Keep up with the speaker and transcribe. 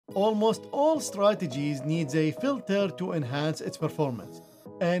Almost all strategies needs a filter to enhance its performance.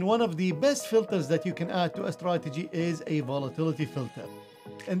 And one of the best filters that you can add to a strategy is a volatility filter.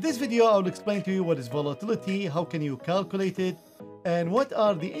 In this video, I'll explain to you what is volatility, how can you calculate it, and what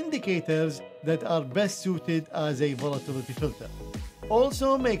are the indicators that are best suited as a volatility filter.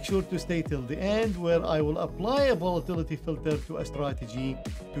 Also, make sure to stay till the end where I will apply a volatility filter to a strategy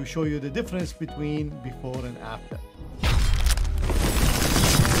to show you the difference between before and after.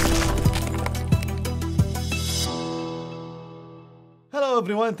 Hello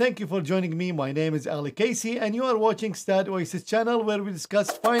everyone, thank you for joining me. My name is Ali Casey and you are watching Stat Oasis channel where we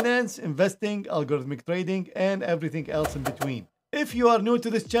discuss finance, investing, algorithmic trading, and everything else in between. If you are new to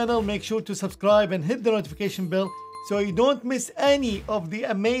this channel, make sure to subscribe and hit the notification bell so you don't miss any of the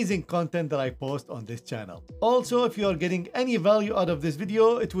amazing content that I post on this channel. Also, if you are getting any value out of this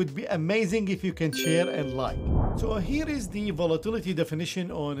video, it would be amazing if you can share and like. So here is the volatility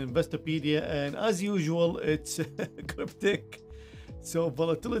definition on Investopedia, and as usual, it's cryptic. So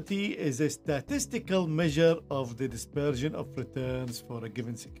volatility is a statistical measure of the dispersion of returns for a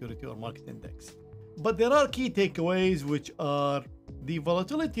given security or market index. But there are key takeaways, which are the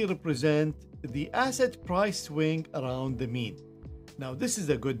volatility represent the asset price swing around the mean. Now, this is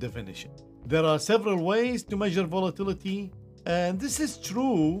a good definition. There are several ways to measure volatility, and this is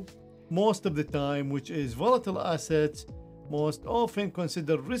true most of the time, which is volatile assets most often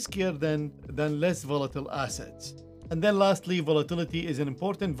considered riskier than less volatile assets. And then lastly, volatility is an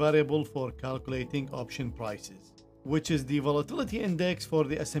important variable for calculating option prices, which is the volatility index for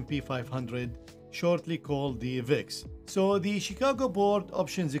the S&P 500, shortly called the VIX. So the Chicago Board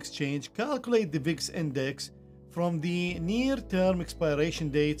Options Exchange calculate the VIX index from the near-term expiration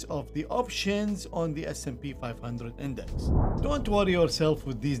dates of the options on the S&P 500 index. Don't worry yourself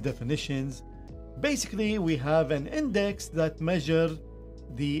with these definitions. Basically, we have an index that measures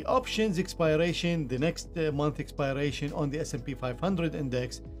the options expiration, the next month expiration on the S&P 500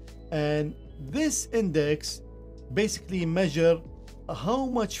 index, and this index basically measures how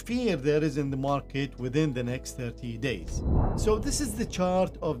much fear there is in the market within the next 30 days. So this is the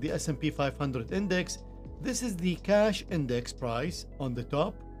chart of the S&P 500 index. This is the cash index price on the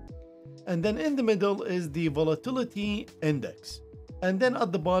top, and then in the middle is the volatility index, and then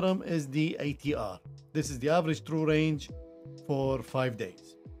at the bottom is the ATR. This is the average true range for 5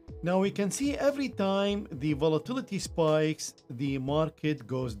 days. Now we can see every time the volatility spikes, the market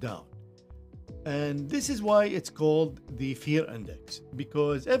goes down. And this is why it's called the fear index,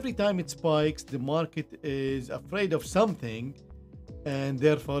 because every time it spikes, the market is afraid of something, and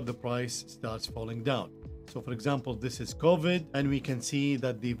therefore the price starts falling down. So for example, this is COVID, and we can see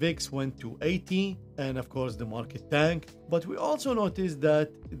that the VIX went to 80, and of course the market tanked. But we also notice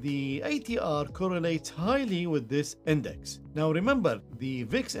that the ATR correlates highly with this index. Now remember, the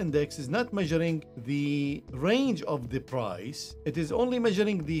VIX index is not measuring the range of the price, it is only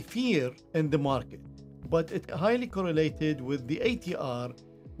measuring the fear in the market. But it highly correlated with the ATR,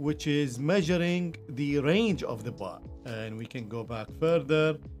 which is measuring the range of the bar. And we can go back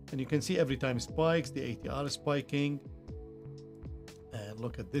further, and you can see every time it spikes, the ATR is spiking. And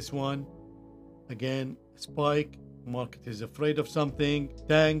look at this one. Again, spike, market is afraid of something,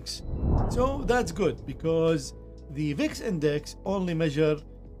 tanks. So that's good, because the VIX index only measure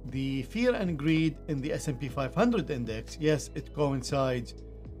the fear and greed in the S&P 500 index. Yes, it coincides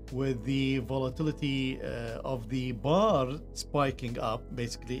with the volatility of the bar spiking up,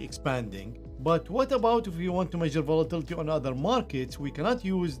 basically expanding. But what about if you want to measure volatility on other markets? We cannot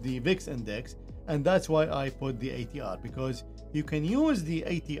use the VIX index, and that's why I put the ATR, because you can use the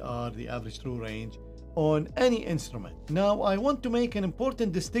ATR, the average true range, on any instrument. Now, I want to make an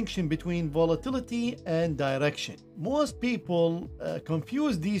important distinction between volatility and direction. Most people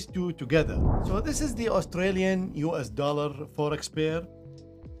confuse these two together. So this is the Australian US dollar forex pair,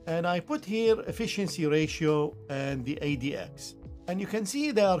 and I put here efficiency ratio and the ADX, and you can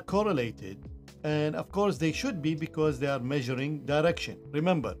see they are correlated, and of course they should be, because they are measuring direction.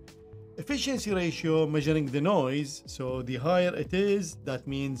 Remember, efficiency ratio measuring the noise, so the higher it is, that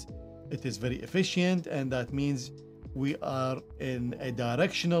means it is very efficient, and that means we are in a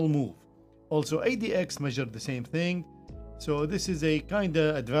directional move. Also ADX measured the same thing, so this is a kind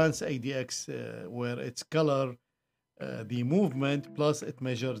of advanced ADX where it's color the movement, plus it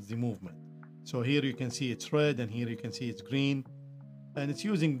measures the movement. So here you can see it's red, and here you can see it's green, and it's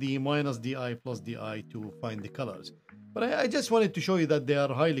using the minus DI plus DI to find the colors. But I just wanted to show you that they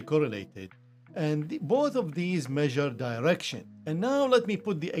are highly correlated, and both of these measure direction. And now let me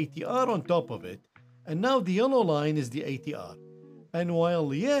put the ATR on top of it, and now the yellow line is the ATR. And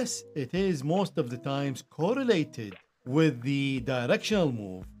while yes, it is most of the times correlated with the directional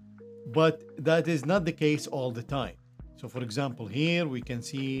move, but that is not the case all the time. So for example, here we can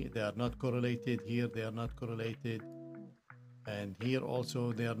see they are not correlated, here they are not correlated, and here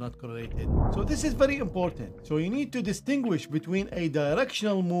also they are not correlated. So this is very important. So you need to distinguish between a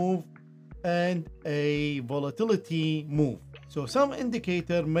directional move and a volatility move. So some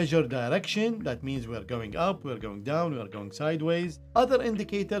indicator measure direction, that means we are going up, we are going down, we are going sideways. Other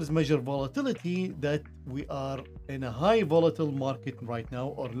indicators measure volatility, that we are in a high volatile market right now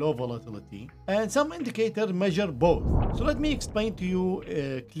or low volatility. And some indicators measure both. So let me explain to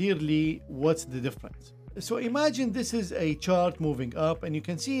you clearly what's the difference. So imagine this is a chart moving up, and you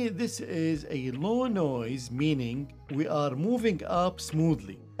can see this is a low noise, meaning we are moving up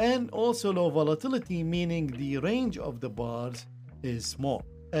smoothly, and also low volatility, meaning the range of the bars is small.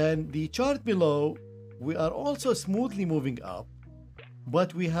 And the chart below, we are also smoothly moving up,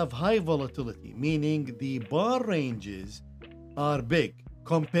 but we have high volatility, meaning the bar ranges are big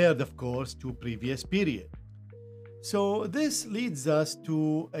compared, of course, to previous period. So this leads us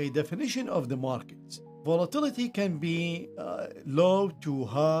to a definition of the markets. Volatility can be low to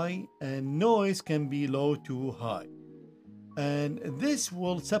high, and noise can be low to high. And this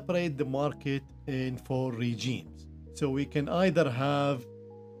will separate the market in 4 regimes. So we can either have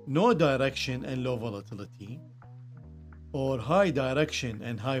no direction and low volatility, or high direction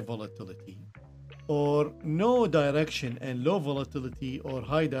and high volatility, or no direction and low volatility, or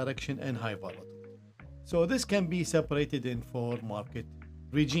high direction and high volatility. So this can be separated in 4 market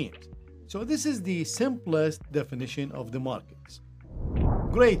regimes. So this is the simplest definition of the markets.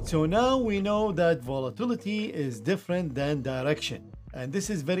 Great, so now we know that volatility is different than direction. And this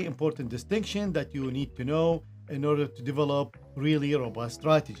is very important distinction that you need to know in order to develop really robust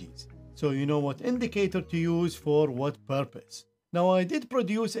strategies. So you know what indicator to use for what purpose. Now I did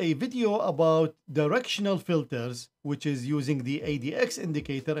produce a video about directional filters, which is using the ADX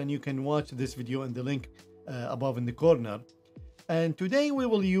indicator, and you can watch this video in the link above in the corner. And today we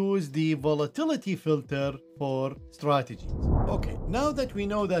will use the volatility filter for strategies. Okay, now that we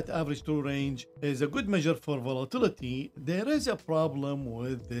know that average true range is a good measure for volatility, there is a problem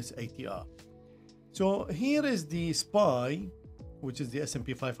with this ATR. So here is the SPY, which is the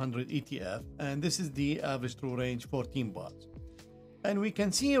S&P 500 ETF, and this is the average true range 14 bars. And we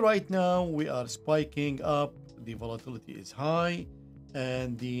can see right now we are spiking up, the volatility is high,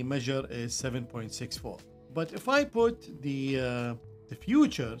 and the measure is 7.64. But if I put the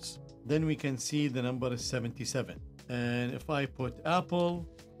futures, then we can see the number is 77. And if I put Apple,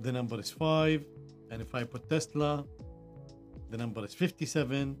 the number is 5. And if I put Tesla, the number is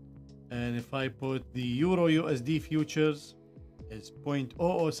 57. And if I put the Euro USD futures, it's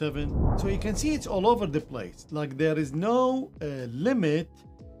 0.007. So you can see it's all over the place. Like there is no limit,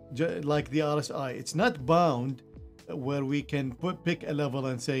 like the RSI. It's not bound, where we can pick a level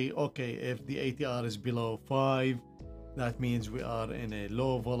and say, okay, if the ATR is below 5, that means we are in a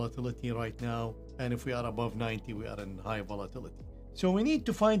low volatility right now, and if we are above 90, we are in high volatility. So we need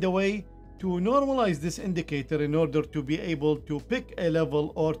to find a way to normalize this indicator in order to be able to pick a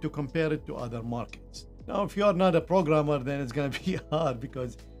level or to compare it to other markets. Now if you are not a programmer, then it's going to be hard,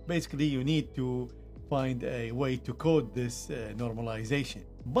 because basically you need to find a way to code this normalization.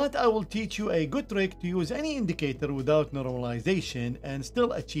 But I will teach you a good trick to use any indicator without normalization and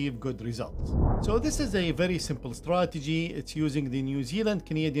still achieve good results. So this is a very simple strategy. It's using the New Zealand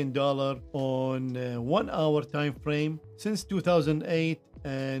Canadian dollar on 1 hour time frame since 2008,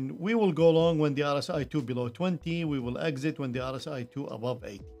 and we will go long when the RSI2 below 20. We will exit when the RSI2 above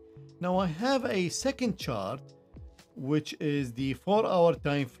 80. Now I have a second chart, which is the 4 hour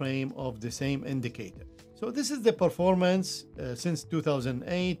time frame of the same indicator. So this is the performance since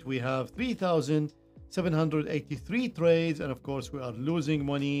 2008. We have 3,783 trades, and of course we are losing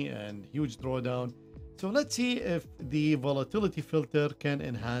money and huge drawdown. So let's see if the volatility filter can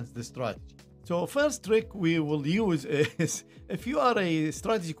enhance the strategy. So first trick we will use is, if you are a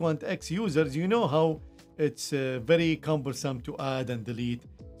Strategy Quant X users, you know how it's very cumbersome to add and delete.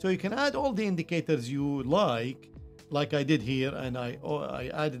 So you can add all the indicators you like I did here, and I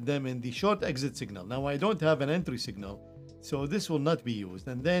added them in the short exit signal. Now I don't have an entry signal, so this will not be used.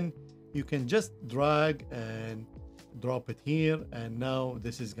 And then you can just drag and drop it here, and now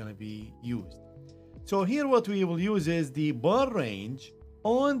this is going to be used. So here what we will use is the bar range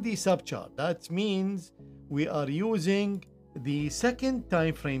on the subchart. That means we are using the second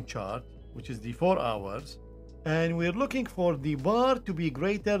time frame chart, which is the 4 hours, and we're looking for the bar to be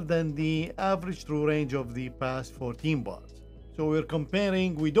greater than the average true range of the past 14 bars. So we're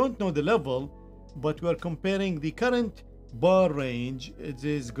comparing, we don't know the level, but we're comparing the current bar range. It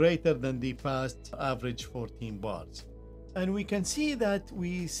is greater than the past average 14 bars. And we can see that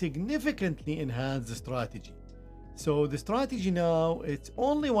we significantly enhance the strategy. So the strategy now, it's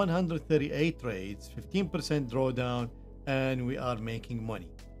only 138 trades, 15% drawdown, and we are making money.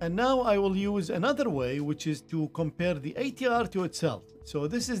 And now I will use another way, which is to compare the ATR to itself. So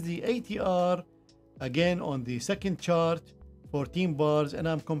this is the ATR, again on the second chart, 14 bars, and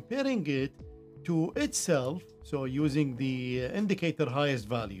I'm comparing it to itself. So using the indicator highest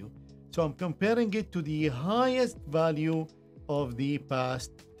value. So I'm comparing it to the highest value of the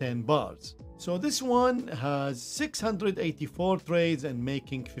past 10 bars. So this one has 684 trades and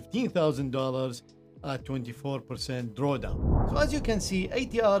making $15,000 at 24% drawdown. So as you can see,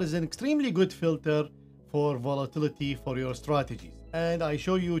 ATR is an extremely good filter for volatility for your strategies. And I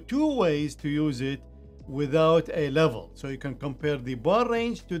show you two ways to use it without a level. So you can compare the bar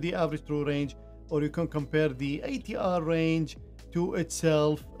range to the average true range, or you can compare the ATR range to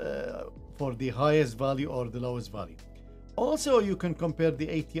itself for the highest value or the lowest value. Also, you can compare the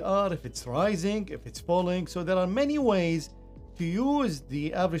ATR if it's rising, if it's falling. So there are many ways to use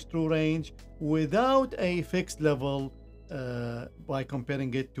the average true range without a fixed level by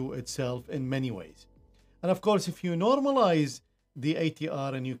comparing it to itself in many ways. And of course, if you normalize the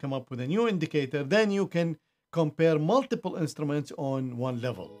ATR and you come up with a new indicator, then you can compare multiple instruments on one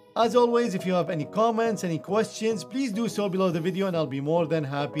level. As always, if you have any comments, any questions, please do so below the video and I'll be more than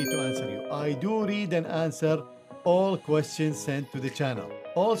happy to answer you. I do read and answer all questions sent to the channel.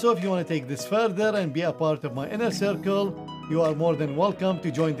 Also, if you want to take this further and be a part of my inner circle, you are more than welcome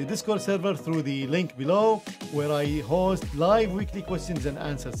to join the Discord server through the link below, where I host live weekly questions and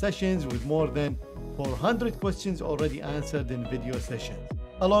answer sessions with more than 400 questions already answered in video sessions,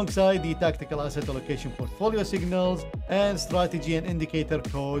 alongside the tactical asset allocation portfolio signals and strategy and indicator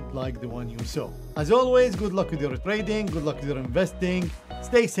code like the one you saw. As always, good luck with your trading, good luck with your investing,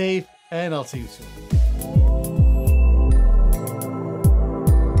 stay safe, and I'll see you soon.